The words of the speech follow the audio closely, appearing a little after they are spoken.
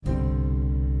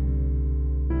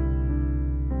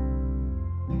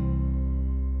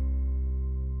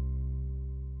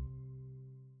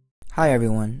Hi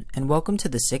everyone, and welcome to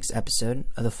the 6th episode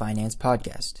of the Finance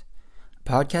Podcast, a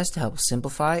podcast to help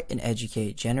simplify and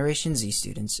educate Generation Z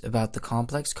students about the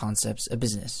complex concepts of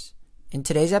business. In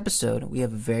today's episode, we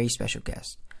have a very special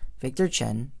guest, Victor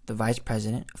Chen, the Vice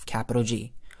President of Capital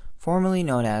G, formerly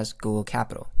known as Google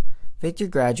Capital. Victor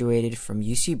graduated from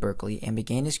UC Berkeley and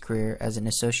began his career as an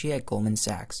associate at Goldman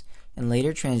Sachs, and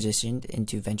later transitioned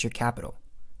into venture capital.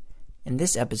 In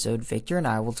this episode, Victor and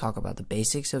I will talk about the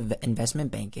basics of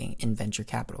investment banking and venture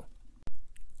capital.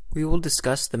 We will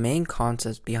discuss the main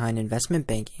concepts behind investment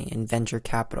banking and venture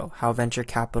capital, how venture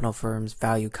capital firms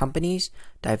value companies,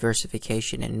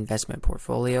 diversification and investment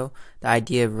portfolio, the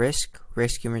idea of risk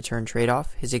and return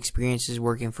trade-off, his experiences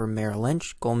working for Merrill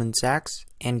Lynch, Goldman Sachs,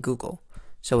 and Google.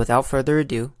 So without further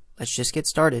ado, let's just get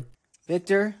started.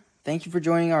 Victor, thank you for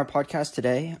joining our podcast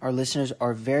today. Our listeners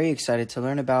are very excited to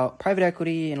learn about private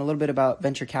equity and a little bit about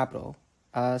venture capital.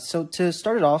 So to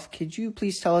start it off, could you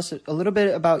please tell us a little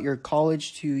bit about your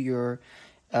college to your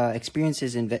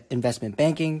experiences in investment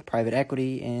banking, private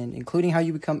equity, and including how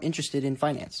you become interested in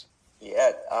finance?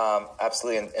 Yeah,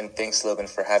 absolutely. And thanks, Logan,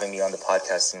 for having me on the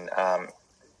podcast. And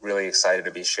really excited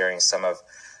to be sharing some of,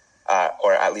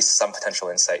 or at least some potential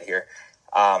insight here.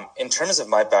 In terms of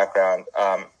my background,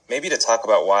 maybe to talk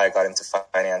about why I got into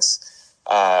finance,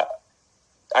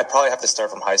 I'd probably have to start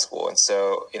from high school. And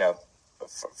so,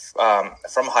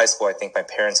 from high school, I think my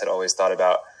parents had always thought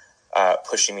about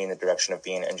pushing me in the direction of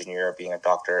being an engineer or being a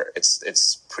doctor.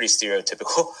 It's pretty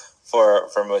stereotypical for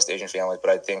most Asian families,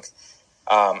 but I think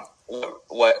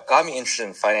what got me interested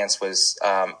in finance was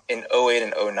in 2008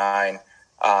 and 2009,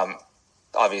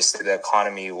 obviously the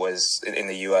economy was in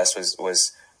the U.S.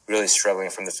 was really struggling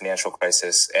from the financial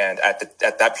crisis. And at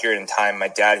that period in time, my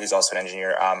dad, who's also an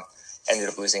engineer, ended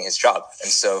up losing his job.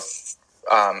 And so,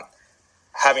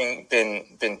 having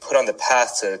been put on the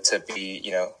path to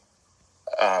be,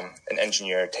 an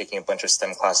engineer, taking a bunch of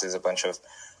STEM classes, a bunch of,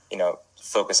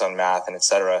 focus on math and et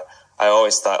cetera, I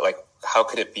always thought, like, how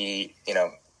could it be,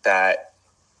 that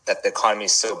the economy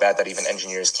is so bad that even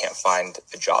engineers can't find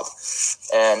a job?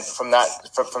 And from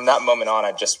that moment on,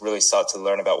 I just really sought to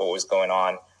learn about what was going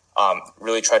on.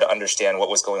 Really try to understand what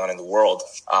was going on in the world,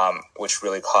 which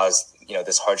really caused,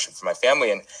 this hardship for my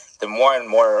family. And the more and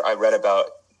more I read about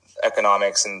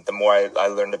economics and the more I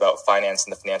learned about finance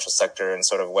and the financial sector and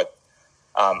sort of what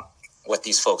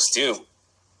these folks do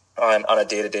on a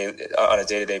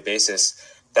day-to-day basis,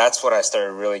 that's when I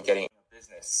started really getting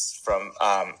business from,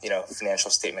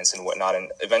 financial statements and whatnot.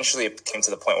 And eventually it came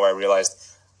to the point where I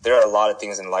realized there are a lot of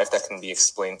things in life that can be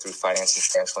explained through finance and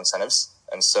financial incentives.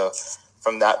 And so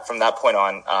from that point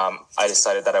on, I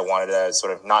decided that I wanted to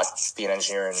sort of not be an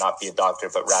engineer and not be a doctor,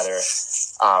 but rather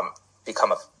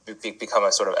become a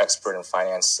sort of expert in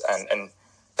finance. And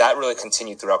that really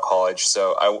continued throughout college.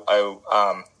 So I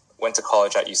went to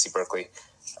college at UC Berkeley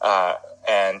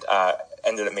and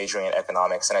ended up majoring in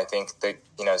economics. And I think that,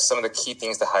 some of the key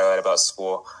things to highlight about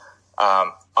school,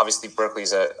 obviously Berkeley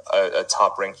is a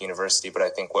top-ranked university, but I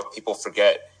think what people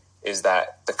forget is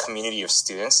that the community of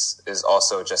students is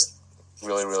also just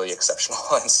really, really exceptional.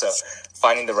 And so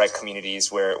finding the right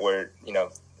communities where you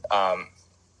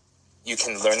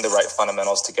can learn the right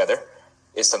fundamentals together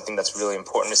is something that's really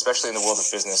important, especially in the world of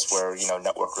business where,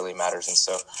 network really matters. And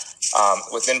so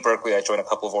within Berkeley, I joined a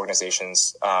couple of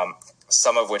organizations,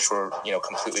 some of which were,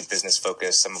 completely business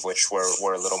focused, some of which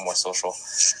were a little more social,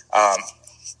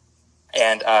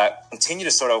 and continue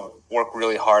to sort of work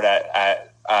really hard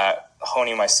at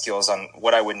honing my skills on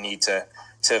what I would need to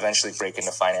eventually break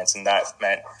into finance. And that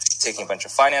meant taking a bunch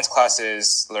of finance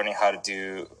classes, learning how to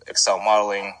do Excel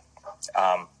modeling,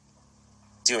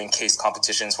 doing case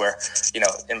competitions where,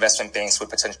 investment banks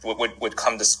would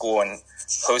come to school and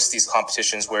host these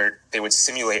competitions where they would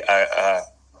simulate a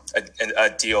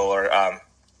deal or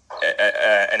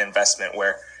an investment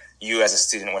where you as a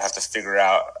student would have to figure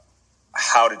out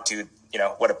how to do,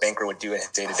 what a banker would do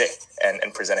day to day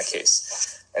and present a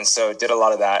case. And so did a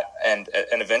lot of that. And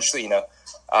eventually,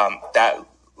 that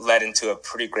led into a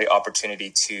pretty great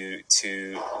opportunity to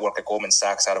work at Goldman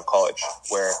Sachs out of college,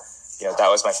 where, that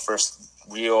was my first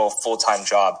real full-time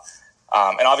job.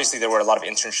 And obviously there were a lot of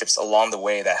internships along the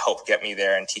way that helped get me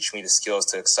there and teach me the skills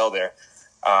to excel there.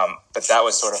 But that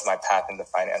was sort of my path into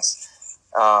finance.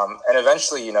 And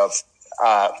eventually,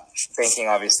 banking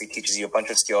obviously teaches you a bunch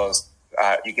of skills.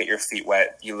 You get your feet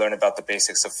wet. You learn about the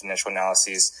basics of financial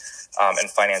analyses and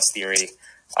finance theory.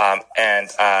 And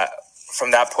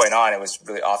from that point on, it was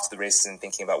really off to the races and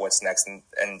thinking about what's next. And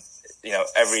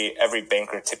every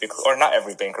banker typically, or not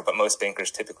every banker, but most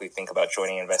bankers typically think about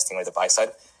joining investing with the buy side.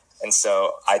 And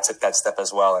so I took that step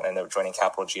as well and ended up joining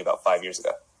Capital G about 5 years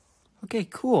ago. Okay,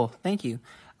 cool. Thank you.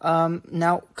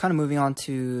 Now, kind of moving on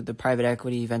to the private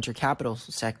equity venture capital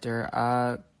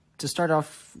sector. To start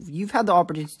off, you've had the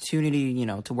opportunity,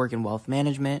 to work in wealth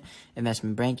management,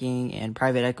 investment banking, and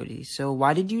private equity. So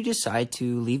why did you decide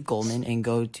to leave Goldman and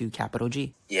go to Capital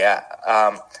G? Yeah,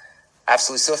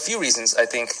 absolutely. So a few reasons. I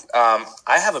think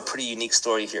I have a pretty unique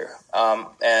story here.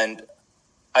 And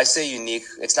I say unique,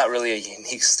 it's not really a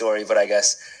unique story, but I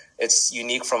guess it's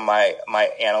unique from my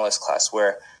analyst class,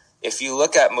 where if you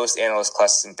look at most analyst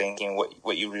classes in banking,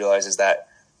 what you realize is that,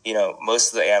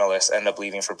 most of the analysts end up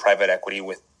leaving for private equity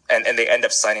and they end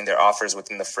up signing their offers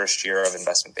within the first year of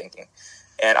investment banking.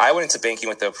 And I went into banking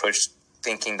with the approach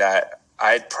thinking that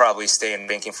I'd probably stay in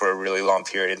banking for a really long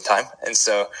period of time. And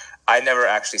so I never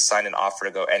actually signed an offer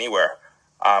to go anywhere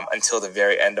until the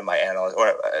very end of my analyst,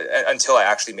 or until I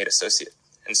actually made associate.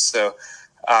 And so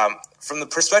from the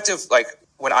perspective, like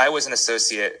when I was an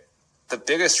associate, the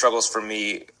biggest struggles for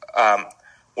me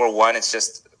were, one, it's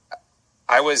just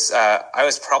I was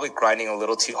probably grinding a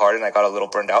little too hard and I got a little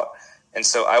burned out. And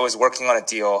so I was working on a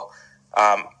deal.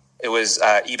 It was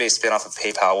eBay spinoff of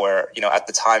PayPal, where, at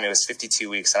the time it was 52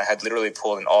 weeks and I had literally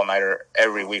pulled an all-nighter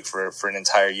every week for an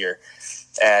entire year.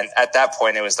 And at that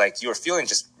point, it was like you were feeling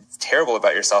just terrible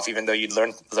about yourself, even though you'd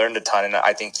learned a ton. And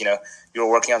I think, you were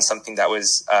working on something that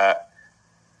was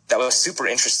super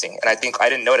interesting. And I think I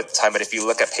didn't know it at the time, but if you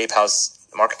look at PayPal's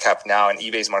market cap now and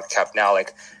eBay's market cap now,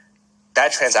 like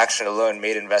that transaction alone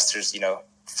made investors,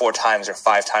 4 times or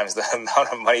 5 times the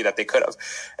amount of money that they could have.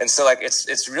 And so like,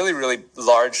 it's really, really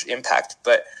large impact.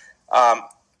 But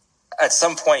at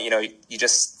some point, you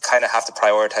just kind of have to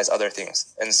prioritize other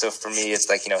things. And so for me, it's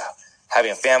like,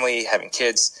 having a family, having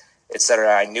kids,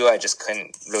 etc. I knew I just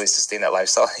couldn't really sustain that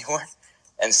lifestyle anymore.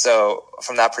 And so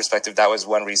from that perspective, that was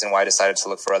one reason why I decided to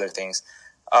look for other things.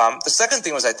 The second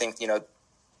thing was, I think,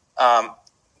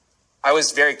 I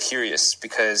was very curious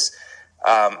because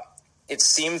it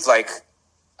seemed like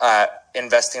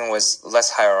investing was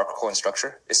less hierarchical in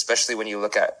structure, especially when you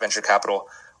look at venture capital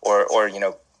or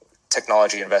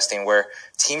technology investing, where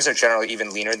teams are generally even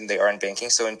leaner than they are in banking.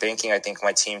 So in banking, I think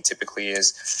my team typically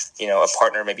is, a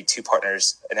partner, maybe 2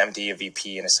 partners, an MD, a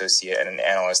VP, an associate, and an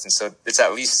analyst. And so it's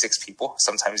at least 6 people,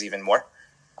 sometimes even more.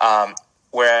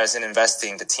 Whereas in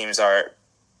investing, the teams are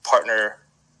partner,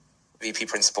 VP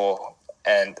principal,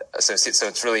 and associate. So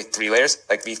it's really 3 layers,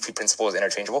 like VP principal is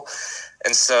interchangeable.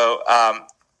 And so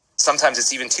sometimes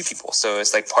it's even 2 people. So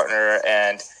it's like partner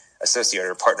and associate,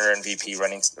 or partner and VP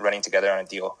running together on a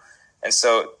deal. And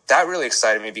so that really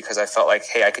excited me because I felt like,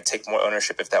 hey, I could take more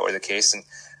ownership if that were the case. And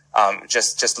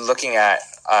just looking at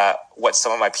what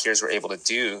some of my peers were able to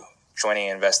do joining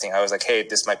investing, I was like, hey,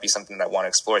 this might be something that I want to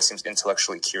explore. It seems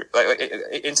intellectually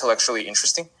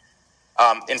interesting.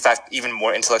 In fact, even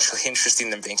more intellectually interesting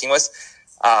than banking was.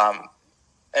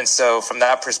 And so from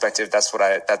that perspective, that's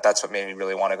what made me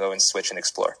really want to go and switch and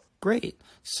explore. Great.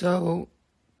 So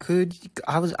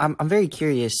I'm very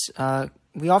curious.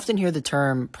 We often hear the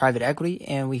term private equity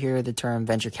and we hear the term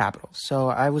venture capital. So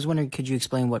I was wondering, could you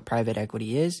explain what private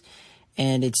equity is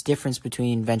and its difference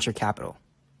between venture capital,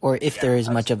 or if there is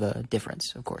much of a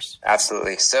difference, of course?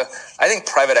 Absolutely. So I think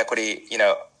private equity,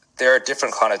 there are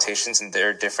different connotations and there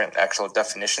are different actual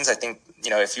definitions. I think,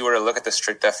 if you were to look at the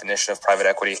strict definition of private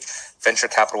equity, venture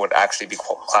capital would actually be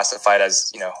classified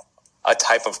as, a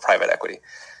type of private equity.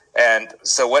 And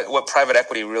so what private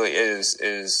equity really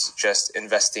is just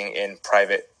investing in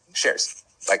private shares.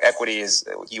 Like equity is,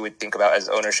 you would think about as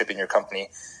ownership in your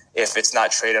company. If it's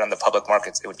not traded on the public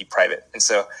markets, it would be private. And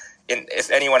so if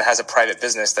anyone has a private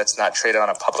business that's not traded on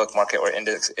a public market or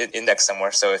index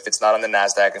somewhere, so if it's not on the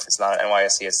NASDAQ, if it's not on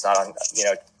NYSE, it's not on,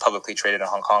 publicly traded in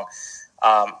Hong Kong,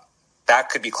 that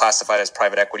could be classified as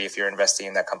private equity if you're investing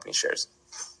in that company's shares.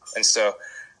 And so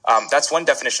that's one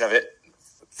definition of it.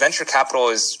 Venture capital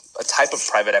is a type of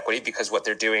private equity because what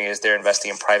they're doing is they're investing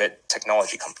in private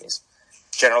technology companies,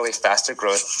 generally faster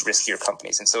growth, riskier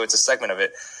companies. And so it's a segment of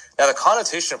it. Now, the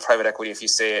connotation of private equity, if you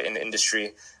say it in the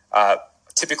industry,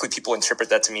 typically people interpret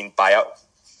that to mean buyout.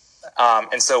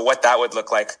 And so what that would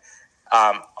look like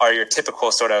are your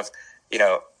typical sort of,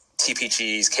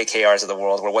 TPGs, KKRs of the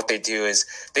world, where what they do is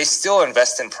they still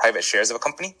invest in private shares of a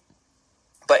company.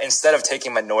 But instead of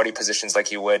taking minority positions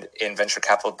like you would in venture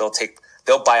capital,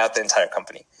 they'll buy out the entire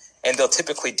company. And they'll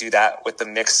typically do that with the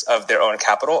mix of their own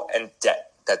capital and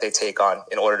debt that they take on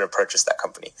in order to purchase that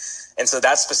company. And so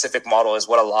that specific model is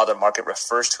what a lot of the market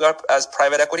refers to as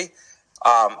private equity.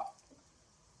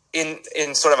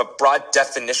 In sort of a broad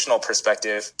definitional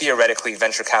perspective, theoretically,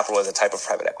 venture capital is a type of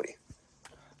private equity.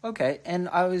 Okay. And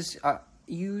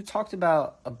you talked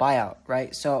about a buyout,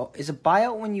 right? So is a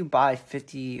buyout when you buy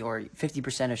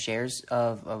 50% of shares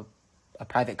of a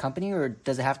private company, or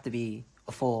does it have to be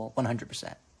a full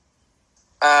 100%?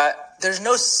 There's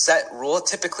no set rule.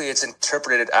 Typically, it's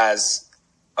interpreted as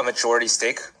a majority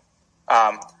stake,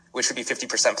 which would be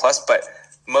 50% plus. But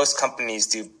most companies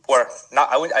do, or not.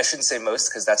 I shouldn't say most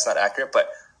because that's not accurate. But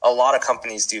a lot of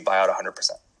companies do buy out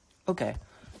 100%. Okay,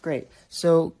 great.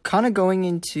 So, kind of going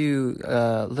into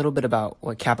a little bit about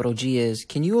what Capital G is.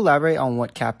 Can you elaborate on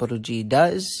what Capital G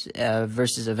does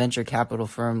versus a venture capital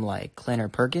firm like Kleiner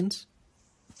Perkins?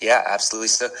 Yeah, absolutely.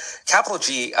 So Capital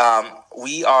G,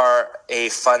 we are a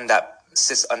fund that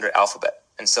sits under Alphabet.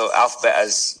 And so Alphabet,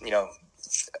 as you know,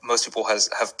 most people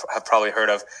have probably heard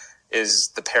of,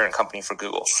 is the parent company for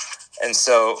Google. And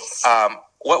so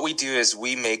what we do is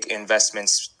we make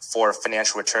investments for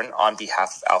financial return on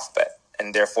behalf of Alphabet.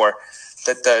 And therefore,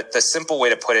 the simple way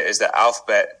to put it is that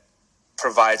Alphabet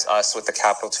provides us with the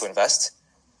capital to invest.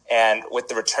 And with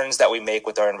the returns that we make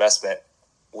with our investment,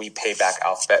 we pay back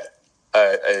Alphabet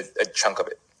a chunk of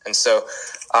it. And so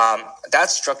that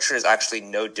structure is actually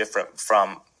no different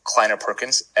from Kleiner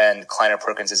Perkins, and Kleiner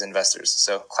Perkins is investors.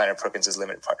 So Kleiner Perkins is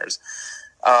limited partners.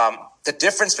 The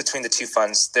difference between the two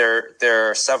funds, there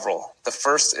are several. The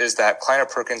first is that Kleiner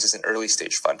Perkins is an early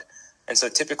stage fund. And so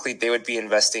typically they would be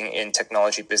investing in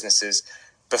technology businesses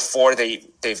before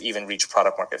they've even reached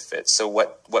product market fit. So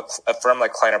what a firm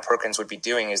like Kleiner Perkins would be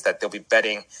doing is that they'll be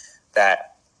betting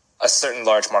that a certain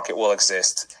large market will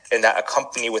exist and that a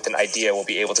company with an idea will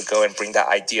be able to go and bring that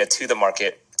idea to the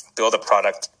market, build a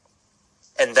product,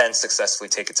 and then successfully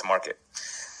take it to market.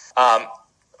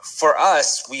 For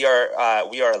us, we are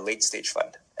a late stage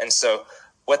fund. And so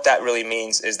what that really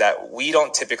means is that we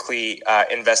don't typically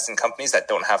invest in companies that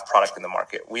don't have product in the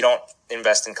market. We don't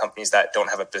invest in companies that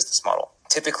don't have a business model.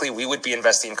 Typically, we would be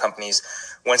investing in companies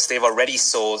once they've already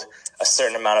sold a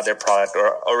certain amount of their product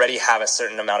or already have a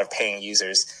certain amount of paying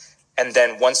users. And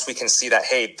then once we can see that,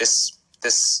 hey, this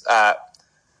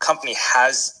company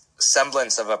has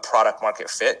semblance of a product market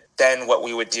fit, then what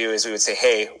we would do is we would say,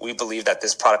 hey, we believe that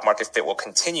this product market fit will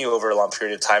continue over a long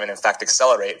period of time and in fact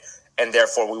accelerate. And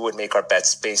therefore we would make our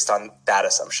bets based on that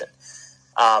assumption.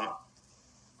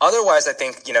 Otherwise, I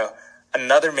think,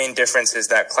 another main difference is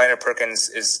that Kleiner Perkins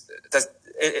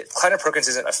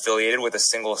isn't affiliated with a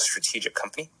single strategic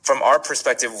company. From our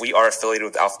perspective, we are affiliated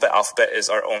with Alphabet. Alphabet is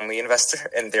our only investor,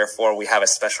 and therefore we have a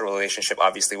special relationship,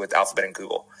 obviously, with Alphabet and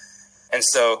Google. And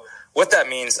so what that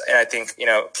means, and I think,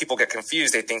 people get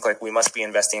confused. They think like we must be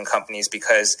investing in companies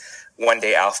because one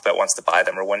day Alphabet wants to buy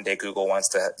them or one day Google wants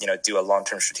to, do a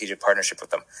long-term strategic partnership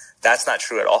with them. That's not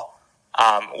true at all.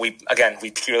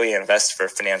 We purely invest for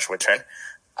financial return.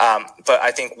 But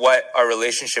I think what our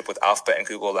relationship with Alphabet and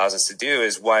Google allows us to do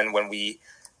is when we,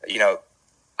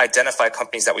 identify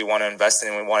companies that we want to invest in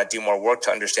and we want to do more work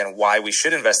to understand why we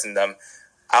should invest in them,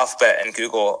 Alphabet and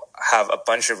Google have a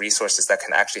bunch of resources that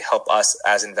can actually help us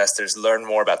as investors learn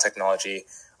more about technology,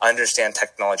 understand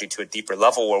technology to a deeper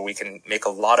level where we can make a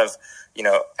lot of,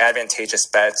 advantageous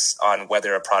bets on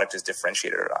whether a product is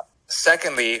differentiated or not.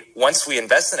 Secondly, once we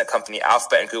invest in a company,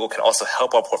 Alphabet and Google can also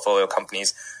help our portfolio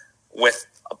companies with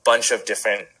a bunch of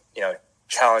different,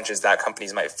 challenges that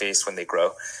companies might face when they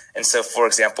grow. And so, for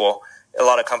example, a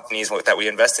lot of companies that we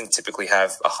invest in typically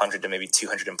have 100 to maybe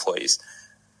 200 employees.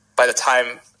 By the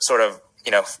time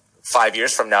 5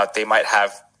 years from now, they might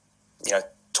have,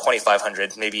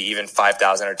 2,500, maybe even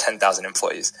 5,000 or 10,000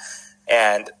 employees.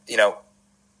 And,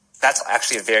 that's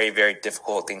actually a very, very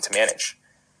difficult thing to manage.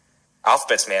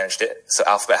 Alphabet's managed it. So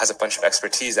Alphabet has a bunch of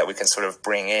expertise that we can sort of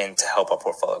bring in to help our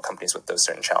portfolio companies with those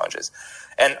certain challenges.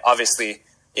 And obviously,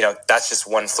 that's just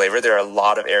one flavor. There are a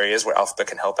lot of areas where Alphabet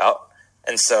can help out.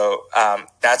 And so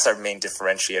that's our main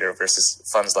differentiator versus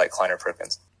funds like Kleiner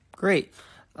Perkins. Great.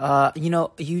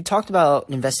 You talked about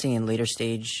investing in later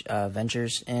stage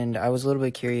ventures, and I was a little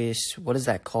bit curious, what is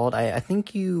that called? I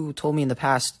think you told me in the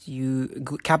past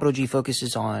Capital G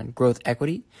focuses on growth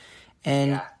equity.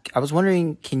 And yeah. I was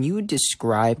wondering, can you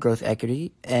describe growth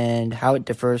equity and how it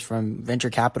differs from venture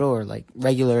capital or like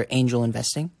regular angel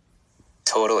investing?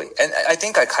 Totally. And I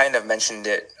think I kind of mentioned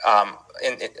it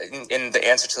in the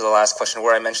answer to the last question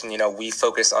where I mentioned, we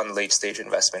focus on late stage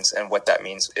investments. And what that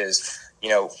means is,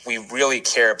 we really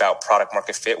care about product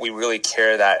market fit. We really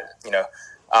care that,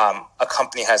 a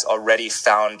company has already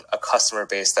found a customer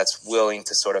base that's willing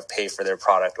to sort of pay for their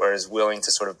product or is willing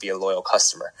to sort of be a loyal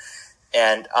customer.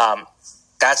 And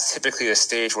that's typically the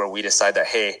stage where we decide that,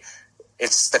 hey,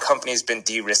 the company's been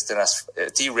de-risked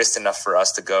enough for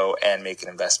us to go and make an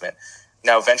investment.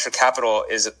 Now, venture capital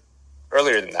is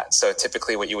earlier than that. So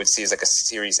typically what you would see is like a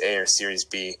Series A or Series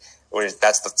B, where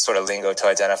that's the sort of lingo to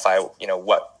identify,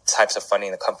 what types of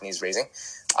funding the company is raising.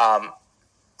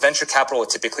 Venture capital would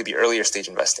typically be earlier stage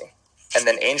investing. And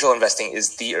then angel investing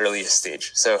is the earliest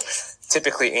stage. So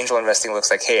typically angel investing looks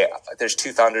like, hey, there's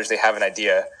two founders, they have an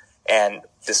idea, and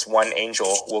this one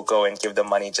angel will go and give them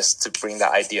money just to bring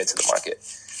that idea to the market.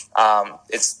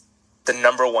 It's the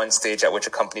number one stage at which a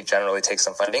company generally takes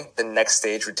some funding. The next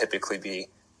stage would typically be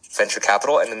venture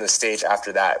capital, and then the stage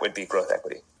after that would be growth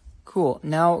equity. Cool.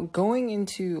 Now, going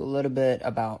into a little bit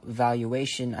about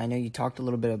valuation, I know you talked a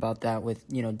little bit about that with,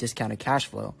 discounted cash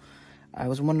flow. I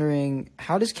was wondering,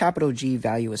 how does Capital G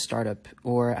value a startup,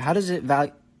 or how does it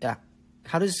value?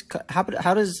 How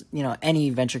does any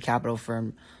venture capital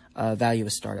firm value a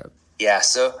startup? Yeah.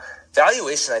 So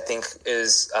valuation, I think,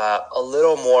 is a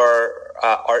little more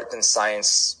art than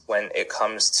science when it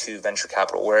comes to venture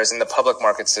capital. Whereas in the public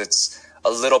markets, it's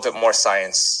a little bit more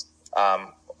science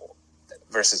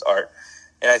versus art.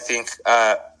 And I think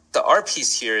the art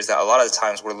piece here is that a lot of the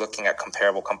times we're looking at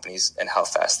comparable companies and how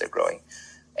fast they're growing.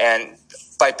 And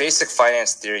by basic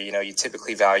finance theory, you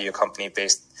typically value a company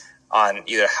based on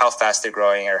either how fast they're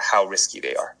growing or how risky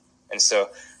they are. And so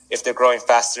if they're growing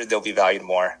faster, they'll be valued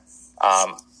more.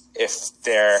 If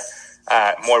they're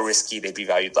more risky, they'd be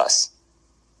valued less,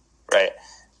 right?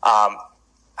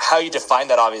 How you define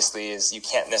that, obviously, is you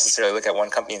can't necessarily look at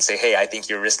one company and say, hey, I think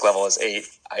your risk level is 8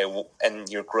 and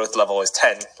your growth level is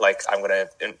 10. I'm going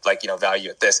to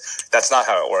value at this. That's not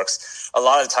how it works. A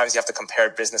lot of the times you have to compare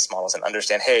business models and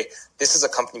understand, hey, this is a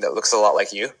company that looks a lot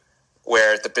like you,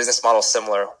 where the business model is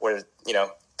similar, where,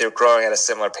 they're growing at a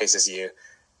similar pace as you.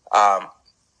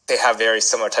 They have very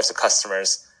similar types of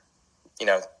customers.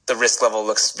 The risk level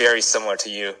looks very similar to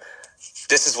you.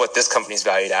 This is what this company's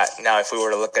valued at. Now, if we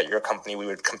were to look at your company, we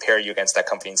would compare you against that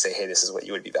company and say, hey, this is what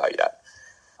you would be valued at.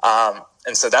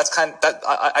 And so that's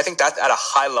I think that at a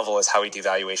high level is how we do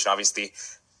valuation. Obviously,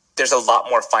 there's a lot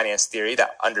more finance theory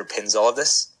that underpins all of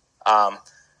this.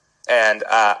 And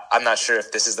I'm not sure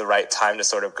if this is the right time to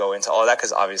sort of go into all of that,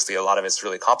 because obviously a lot of it's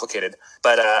really complicated.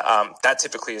 But that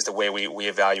typically is the way we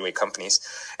evaluate companies.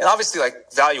 And obviously,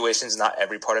 valuation is not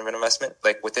every part of an investment.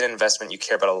 Within an investment, you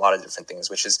care about a lot of different things,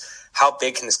 which is how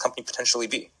big can this company potentially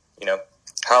be?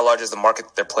 How large is the market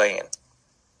that they're playing in?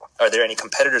 Are there any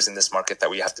competitors in this market that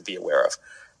we have to be aware of?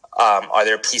 Are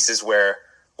there pieces where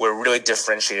we're really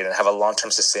differentiated and have a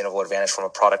long-term sustainable advantage from a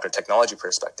product or technology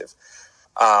perspective?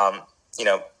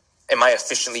 Am I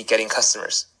efficiently getting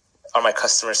customers? Are my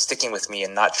customers sticking with me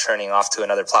and not churning off to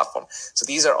another platform? So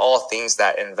these are all things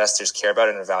that investors care about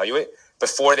and evaluate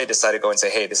before they decide to go and say,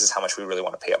 hey, this is how much we really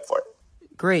want to pay up for it.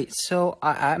 Great. So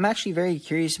I'm actually very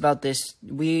curious about this.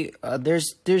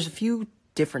 There's a few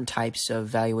different types of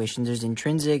valuations. There's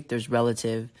intrinsic, there's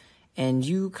relative, and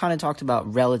you kind of talked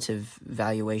about relative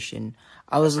valuation.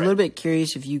 I was a little bit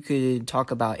curious if you could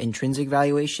talk about intrinsic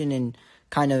valuation and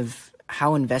kind of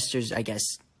how investors, I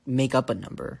guess, make up a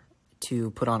number to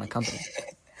put on a company.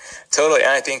 Totally. And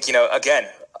I think, again,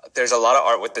 there's a lot of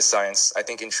art with the science. I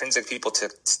think intrinsic people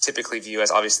typically view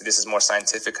as, obviously this is more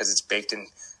scientific because it's baked in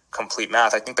complete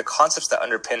math. I think the concepts that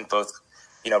underpin both,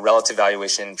 relative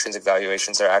valuation, intrinsic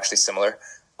valuations are actually similar,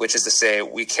 which is to say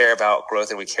we care about growth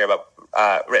and we care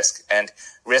about risk. And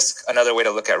risk, another way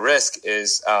to look at risk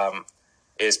is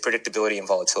predictability and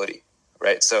volatility.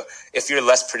 Right. So if you're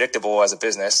less predictable as a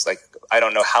business, I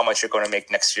don't know how much you're going to make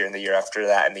next year and the year after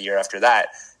that and the year after that,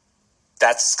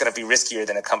 that's going to be riskier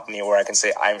than a company where I can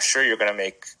say, I'm sure you're going to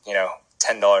make,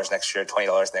 $10 next year,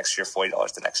 $20 next year,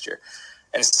 $40 the next year.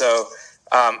 And so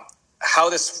how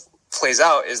this plays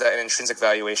out is that in intrinsic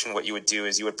valuation, what you would do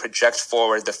is you would project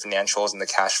forward the financials and the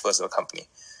cash flows of a company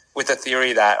with the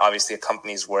theory that obviously a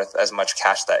company is worth as much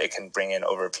cash that it can bring in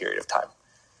over a period of time.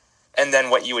 And then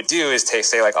what you would do is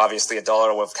say, obviously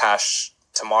 $1 of cash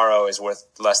tomorrow is worth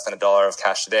less than $1 of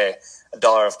cash today.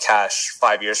 $1 of cash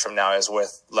 5 years from now is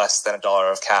worth less than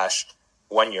 $1 of cash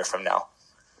 1 year from now.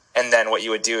 And then what you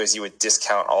would do is you would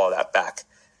discount all of that back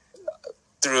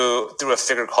through a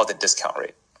figure called the discount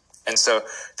rate. And so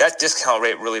that discount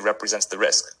rate really represents the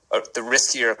risk. The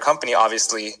riskier company,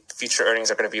 obviously, future earnings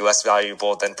are going to be less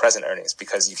valuable than present earnings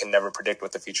because you can never predict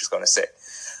what the future is going to say.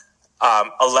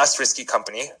 A less risky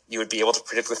company, you would be able to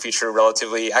predict the future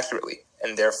relatively accurately,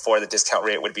 and therefore the discount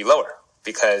rate would be lower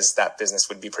because that business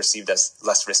would be perceived as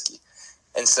less risky.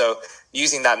 And so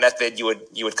using that method, you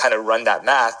would kind of run that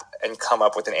math and come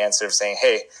up with an answer of saying,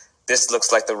 hey, this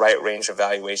looks like the right range of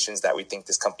valuations that we think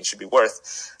this company should be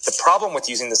worth. The problem with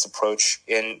using this approach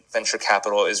in venture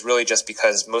capital is really just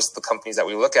because most of the companies that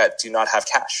we look at do not have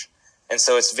cash. And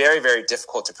so it's very, very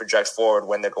difficult to project forward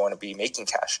when they're going to be making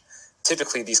cash.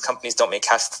 Typically, these companies don't make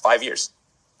cash for 5 years.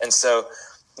 And so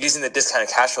using the discounted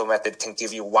cash flow method can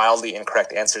give you wildly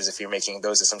incorrect answers if you're making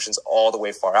those assumptions all the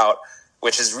way far out,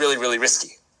 which is really, really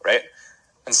risky, right?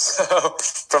 And so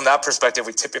from that perspective,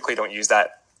 we typically don't use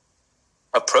that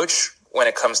approach when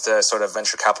it comes to sort of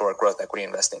venture capital or growth equity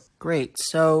investing. Great.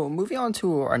 So moving on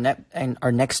to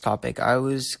our next topic, I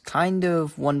was kind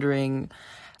of wondering,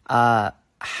 what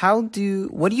do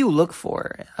you look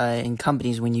for in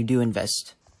companies when you do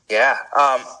invest? Yeah,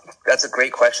 that's a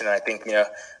great question. And I think,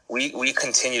 we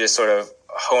continue to sort of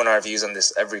hone our views on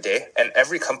this every day, and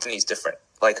every company is different.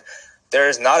 Like, there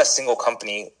is not a single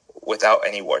company without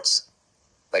any warts.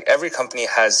 Like, every company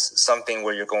has something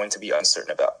where you're going to be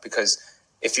uncertain about, because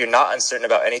if you're not uncertain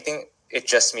about anything, it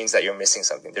just means that you're missing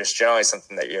something. There's generally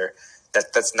something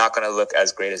that's not going to look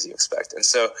as great as you expect. And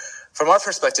so from our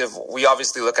perspective, we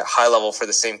obviously look at high level for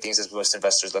the same things as most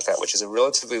investors look at, which is a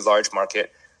relatively large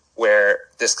market where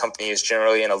this company is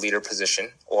generally in a leader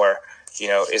position, or,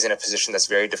 is in a position that's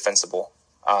very defensible.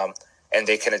 And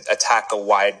they can attack a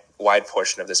wide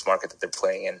portion of this market that they're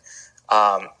playing in.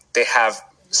 They have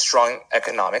strong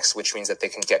economics, which means that they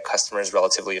can get customers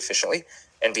relatively efficiently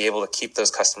and be able to keep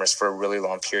those customers for a really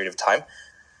long period of time.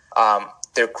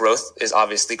 Their growth is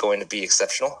obviously going to be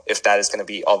exceptional if that is going to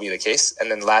be the case. And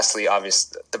then lastly,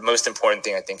 the most important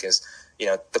thing I think is,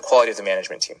 the quality of the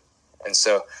management team. And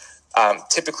so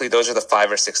typically those are the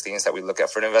 5 or 6 things that we look at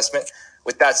for an investment.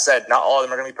 With that said, not all of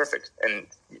them are going to be perfect. And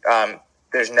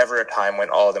there's never a time when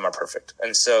all of them are perfect.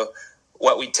 And so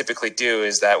what we typically do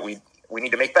is that we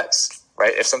need to make bets,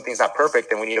 right? If something's not perfect,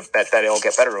 then we need to bet that it'll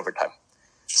get better over time.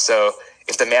 So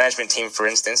if the management team, for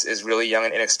instance, is really young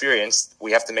and inexperienced,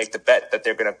 we have to make the bet that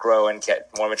they're going to grow and get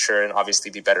more mature and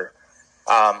obviously be better.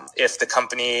 If the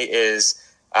company is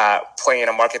playing in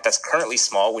a market that's currently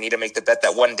small, we need to make the bet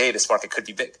that one day this market could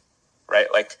be big, right?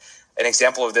 Like, an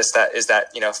example of this is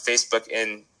that Facebook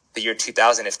in the year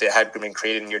 2000, if it had been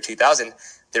created in the year 2000,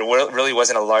 there really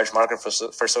wasn't a large market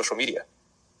for social media,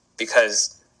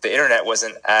 because the internet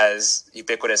wasn't as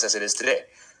ubiquitous as it is today.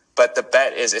 But the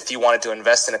bet is, if you wanted to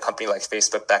invest in a company like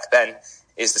Facebook back then,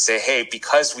 is to say, hey,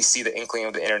 because we see the inkling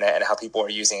of the internet and how people are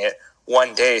using it,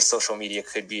 one day social media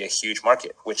could be a huge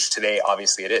market, which today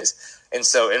obviously it is. And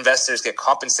so investors get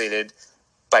compensated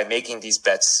by making these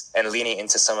bets and leaning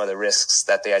into some of the risks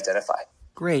that they identify.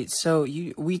 Great. So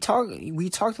we talked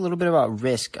a little bit about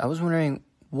risk. I was wondering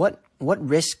what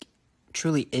risk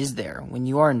truly is there when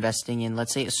you are investing in,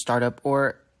 let's say, a startup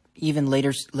or even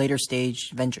later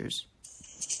stage ventures?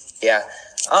 Yeah.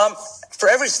 For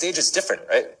every stage, it's different,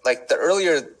 right? Like, the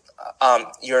earlier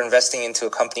you're investing into a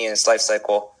company in its life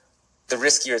cycle, the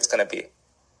riskier it's going to be.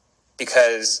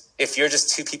 Because if you're just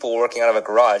 2 people working out of a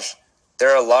garage, there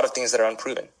are a lot of things that are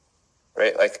unproven,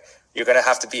 right? Like, you're going to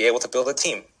have to be able to build a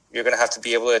team. You're going to have to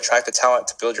be able to attract the talent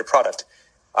to build your product.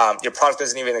 Your product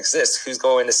doesn't even exist. Who's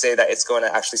going to say that it's going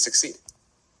to actually succeed?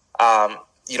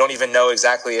 You don't even know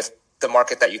exactly if the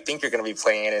market that you think you're going to be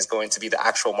playing in is going to be the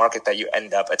actual market that you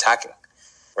end up attacking,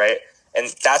 right?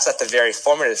 And that's at the very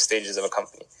formative stages of a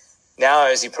company. Now,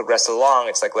 as you progress along,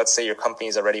 it's like, let's say your company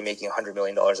is already making $100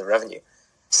 million of revenue.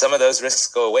 Some of those risks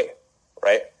go away,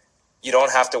 right? You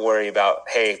don't have to worry about,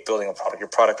 hey, building a product. Your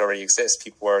product already exists.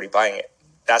 People are already buying it.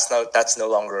 That's no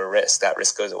longer a risk. That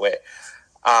risk goes away.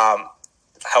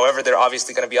 However, there are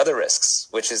obviously going to be other risks,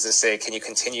 which is to say, can you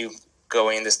continue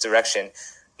going in this direction?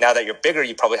 Now that you're bigger,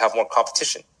 you probably have more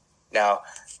competition. Now,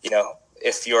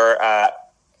 if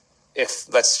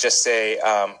let's just say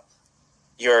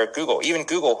you're Google, even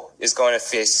Google is going to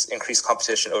face increased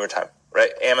competition over time, right?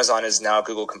 Amazon is now a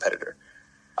Google competitor.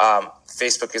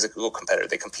 Facebook is a Google competitor.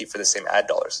 They compete for the same ad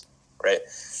dollars, right?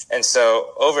 And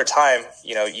so over time,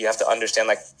 you have to understand,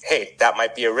 like, hey, that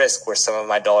might be a risk where some of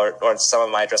my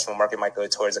addressable market might go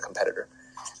towards a competitor.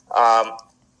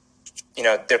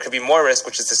 There could be more risk,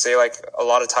 which is to say, like, a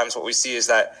lot of times what we see is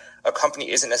that a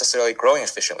company isn't necessarily growing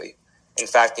efficiently. In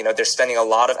fact, they're spending a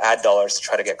lot of ad dollars to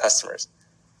try to get customers.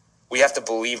 We have to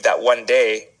believe that one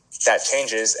day that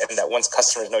changes, and that once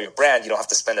customers know your brand, you don't have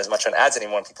to spend as much on ads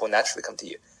anymore, and people will naturally come to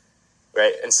you,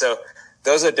 right? And so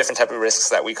those are different type of risks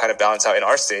that we kind of balance out in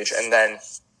our stage. And then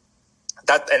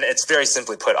and it's very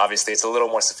simply put, obviously, it's a little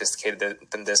more sophisticated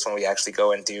than this when we actually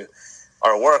go and do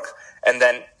our work. And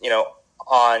then,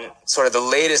 on sort of the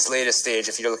latest stage,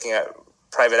 if you're looking at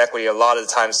private equity, a lot of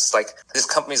the times it's like, this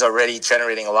company's already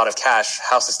generating a lot of cash.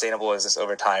 How sustainable is this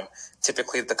over time?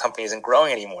 Typically, the company isn't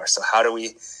growing anymore. So how do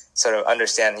we sort of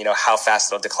understand, how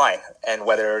fast it'll decline, and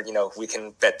whether, we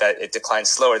can bet that it declines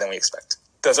slower than we expect?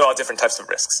 Those are all different types of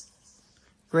risks.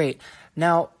 Great.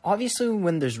 Now, obviously,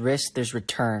 when there's risk, there's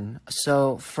return.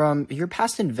 So from your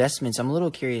past investments, I'm a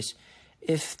little curious,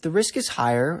 if the risk is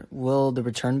higher, will the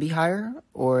return be higher?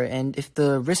 And if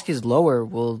the risk is lower,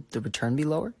 will the return be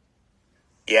lower?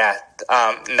 Yeah,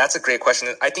 and that's a great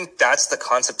question. I think that's the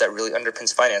concept that really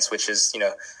underpins finance, which is,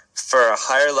 for a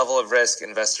higher level of risk,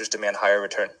 investors demand higher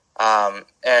return.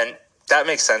 And that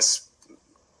makes sense,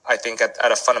 I think,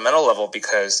 at a fundamental level,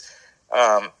 because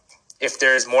if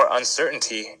there's more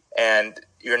uncertainty and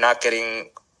you're not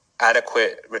getting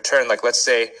adequate return, like let's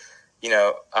say,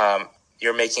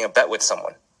 you're making a bet with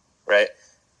someone, right?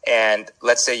 And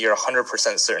let's say you're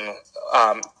 100% certain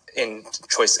in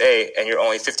choice A, and you're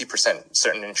only 50%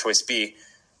 certain in choice B.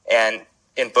 And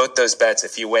in both those bets,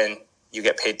 if you win, you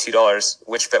get paid $2.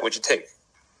 Which bet would you take?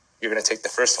 You're going to take the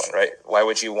first one, right? Why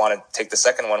would you want to take the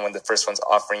second one when the first one's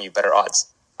offering you better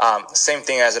odds? Same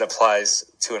thing as it applies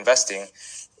to investing.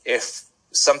 If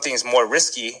something's more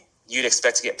risky, you'd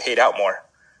expect to get paid out more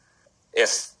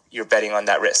if you're betting on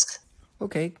that risk.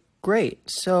 Okay, great.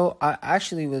 So I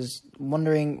actually was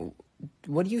wondering,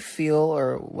 what do you feel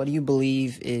or what do you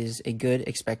believe is a good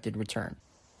expected return?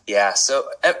 Yeah. So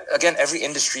again, every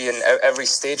industry and every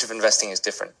stage of investing is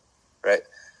different, right?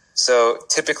 So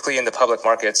typically in the public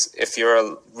markets, if you're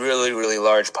a really, really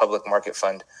large public market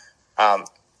fund,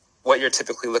 what you're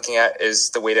typically looking at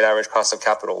is the weighted average cost of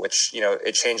capital, which,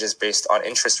 it changes based on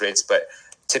interest rates, but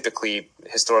typically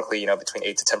historically, between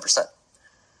 8 to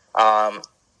 10%.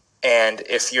 And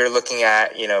if you're looking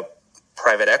at,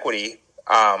 private equity,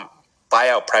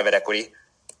 buyout private equity,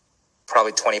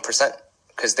 probably 20%,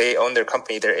 because they own their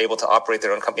company. They're able to operate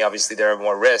their own company. Obviously, there are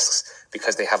more risks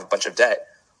because they have a bunch of debt,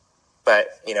 but,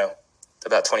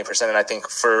 about 20%. And I think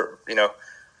for,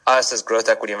 us as growth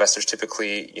equity investors,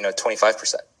 typically,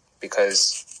 25%,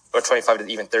 or 25 to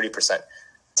even 30%,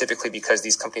 typically because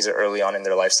these companies are early on in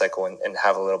their life cycle and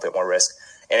have a little bit more risk.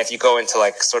 And if you go into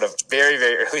like sort of very,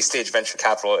 very early stage venture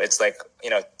capital, it's like,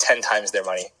 10 times their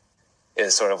money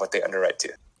is sort of what they underwrite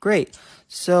to. Great.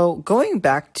 So going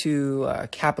back to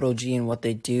Capital G and what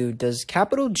they do, does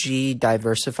Capital G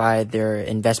diversify their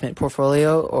investment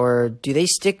portfolio, or do they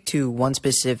stick to one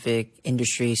specific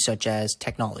industry such as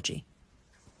technology?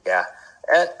 Yeah.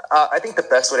 And I think the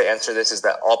best way to answer this is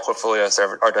that all portfolios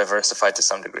are diversified to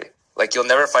some degree. Like you'll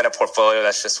never find a portfolio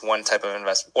that's just one type of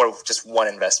investment or just one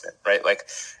investment, right?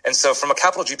 And so from a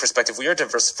Capital G perspective, we are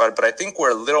diversified, but I think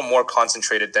we're a little more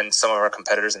concentrated than some of our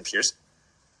competitors and peers.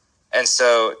 And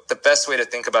so the best way to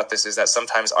think about this is that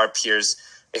sometimes our peers,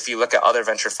 if you look at other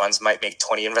venture funds, might make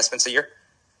 20 investments a year.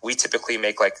 We typically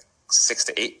make like 6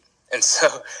 to 8. And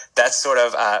so that's sort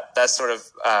of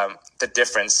the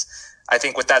difference. I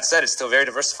think with that said, it's still very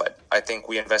diversified. I think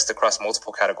we invest across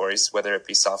multiple categories, whether it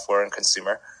be software and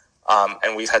consumer.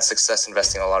 And we've had success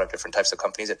investing in a lot of different types of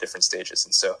companies at different stages.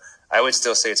 And so I would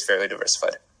still say it's fairly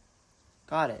diversified.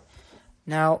 Got it.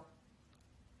 Now,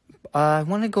 I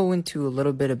want to go into a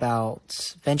little bit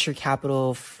about venture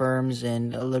capital firms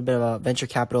and a little bit about venture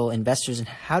capital investors and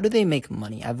how do they make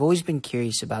money. I've always been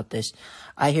curious about this.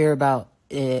 I hear about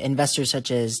investors such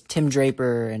as Tim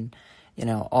Draper and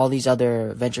all these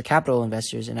other venture capital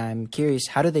investors, and I'm curious,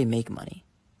 how do they make money?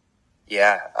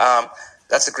 Yeah,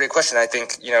 that's a great question. I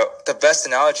think, the best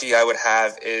analogy I would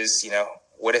have is,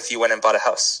 what if you went and bought a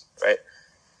house, right?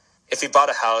 If you bought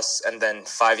a house and then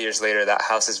 5 years later, that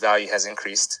house's value has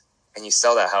increased and you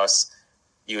sell that house,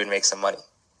 you would make some money,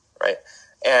 right?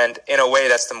 And in a way,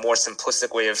 that's the more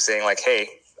simplistic way of saying like, hey,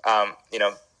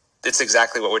 it's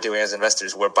exactly what we're doing as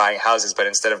investors. We're buying houses, but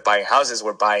instead of buying houses,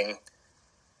 we're buying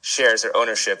shares or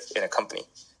ownership in a company.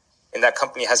 And that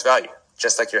company has value,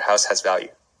 just like your house has value,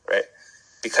 right?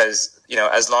 Because,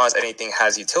 as long as anything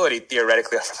has utility,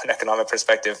 theoretically, from an economic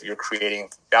perspective, you're creating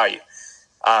value.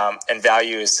 And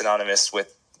value is synonymous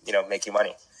with, making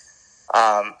money.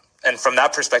 And from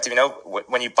that perspective,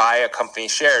 when you buy a company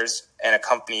shares and a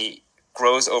company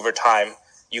grows over time,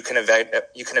 you can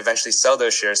eventually sell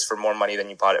those shares for more money than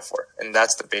you bought it for. And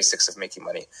that's the basics of making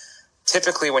money.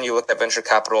 Typically, when you look at venture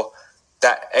capital,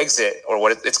 that exit, or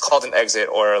what it's called an exit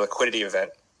or a liquidity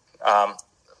event,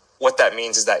 what that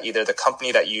means is that either the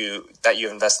company that you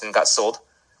invested in got sold,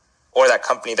 or that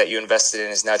company that you invested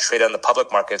in is now traded on the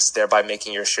public markets, thereby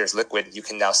making your shares liquid. You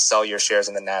can now sell your shares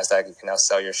in the NASDAQ. You can now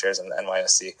sell your shares in the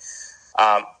NYSE.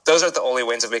 Those are the only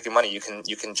ways of making money. You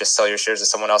can just sell your shares to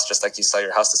someone else, just like you sell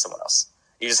your house to someone else.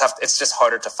 It's just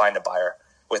harder to find a buyer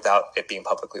without it being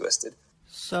publicly listed.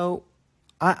 So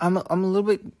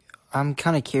I'm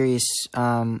kind of curious.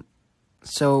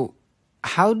 So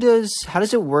how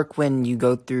does it work when you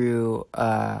go through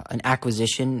an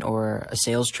acquisition or a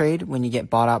sales trade when you get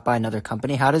bought out by another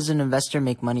company? How does an investor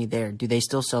make money there? Do they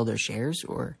still sell their shares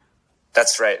or?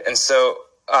 That's right. And so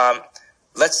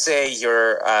let's say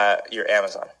you're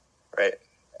Amazon, right?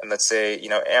 And let's say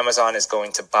Amazon is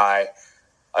going to buy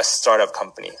a startup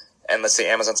company, and let's say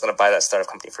Amazon's going to buy that startup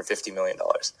company for $50 million.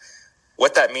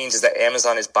 what that means is that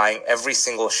Amazon is buying every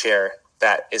single share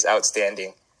that is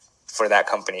outstanding for that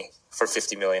company for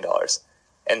 $50 million.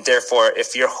 And therefore,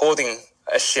 if you're holding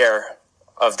a share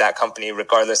of that company,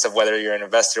 regardless of whether you're an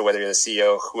investor, whether you're the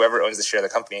CEO, whoever owns the share of the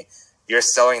company, you're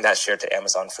selling that share to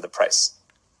Amazon for the price.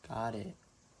 Got it.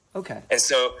 Okay. And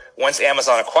so once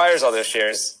Amazon acquires all those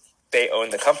shares, they own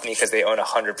the company because they own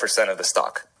 100% of the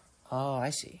stock. Oh,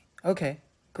 I see. Okay,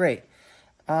 great.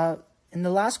 And the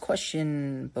last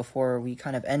question before we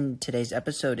kind of end today's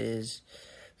episode is,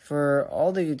 for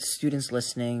all the students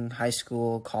listening, high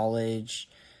school, college,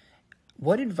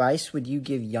 what advice would you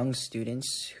give young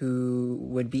students who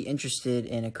would be interested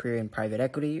in a career in private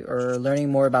equity or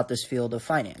learning more about this field of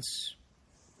finance?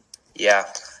 Yeah,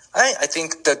 I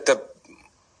think that the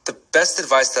best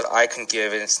advice that I can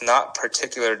give, and it's not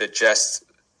particular to just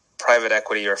private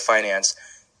equity or finance,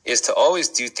 is to always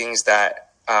do things that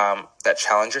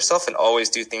challenge yourself, and always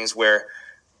do things where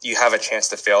you have a chance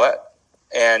to fail at.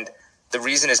 And the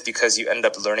reason is because you end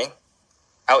up learning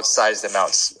outsized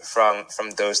amounts from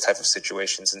those type of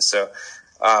situations. And so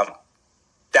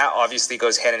that obviously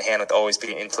goes hand in hand with always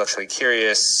being intellectually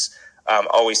curious,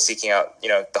 always seeking out,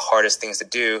 the hardest things to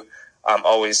do,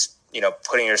 always,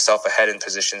 putting yourself ahead in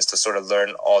positions to sort of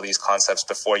learn all these concepts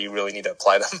before you really need to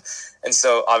apply them. And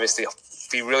so obviously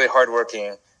be really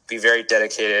hardworking, be very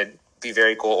dedicated, be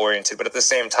very goal-oriented, but at the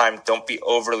same time, don't be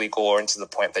overly goal-oriented to the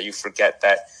point that you forget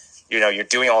that, you're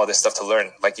doing all this stuff to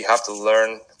learn. Like, you have to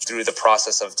learn through the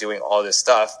process of doing all this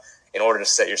stuff in order to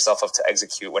set yourself up to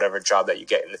execute whatever job that you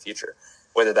get in the future,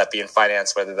 whether that be in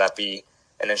finance, whether that be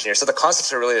an engineer. So the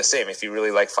concepts are really the same. If you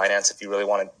really like finance, if you really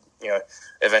want to,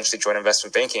 eventually join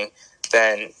investment banking,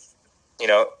 then,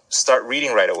 start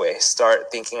reading right away.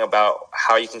 Start thinking about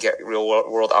how you can get real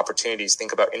world opportunities.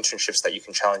 Think about internships that you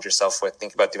can challenge yourself with.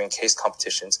 Think about doing case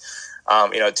competitions.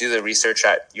 Do the research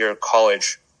at your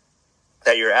college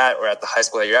that you're at, or at the high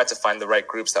school that you're at, to find the right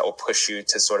groups that will push you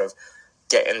to sort of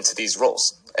get into these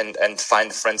roles, and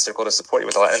find a friend circle to support you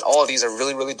with all that. And all of these are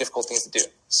really, really difficult things to do.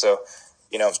 So,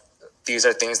 these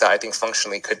are things that I think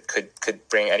functionally could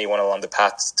bring anyone along the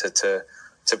path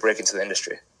to break into the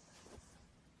industry.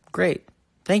 Great.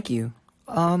 Thank you.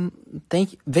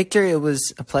 Thank you, Victor. It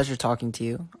was a pleasure talking to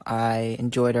you. I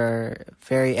enjoyed our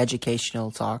very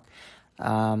educational talk.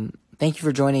 Thank you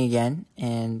for joining again,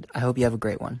 and I hope you have a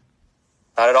great one.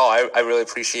 Not at all. I really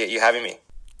appreciate you having me.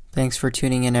 Thanks for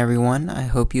tuning in, everyone. I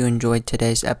hope you enjoyed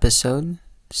today's episode.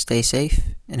 Stay safe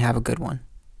and have a good one.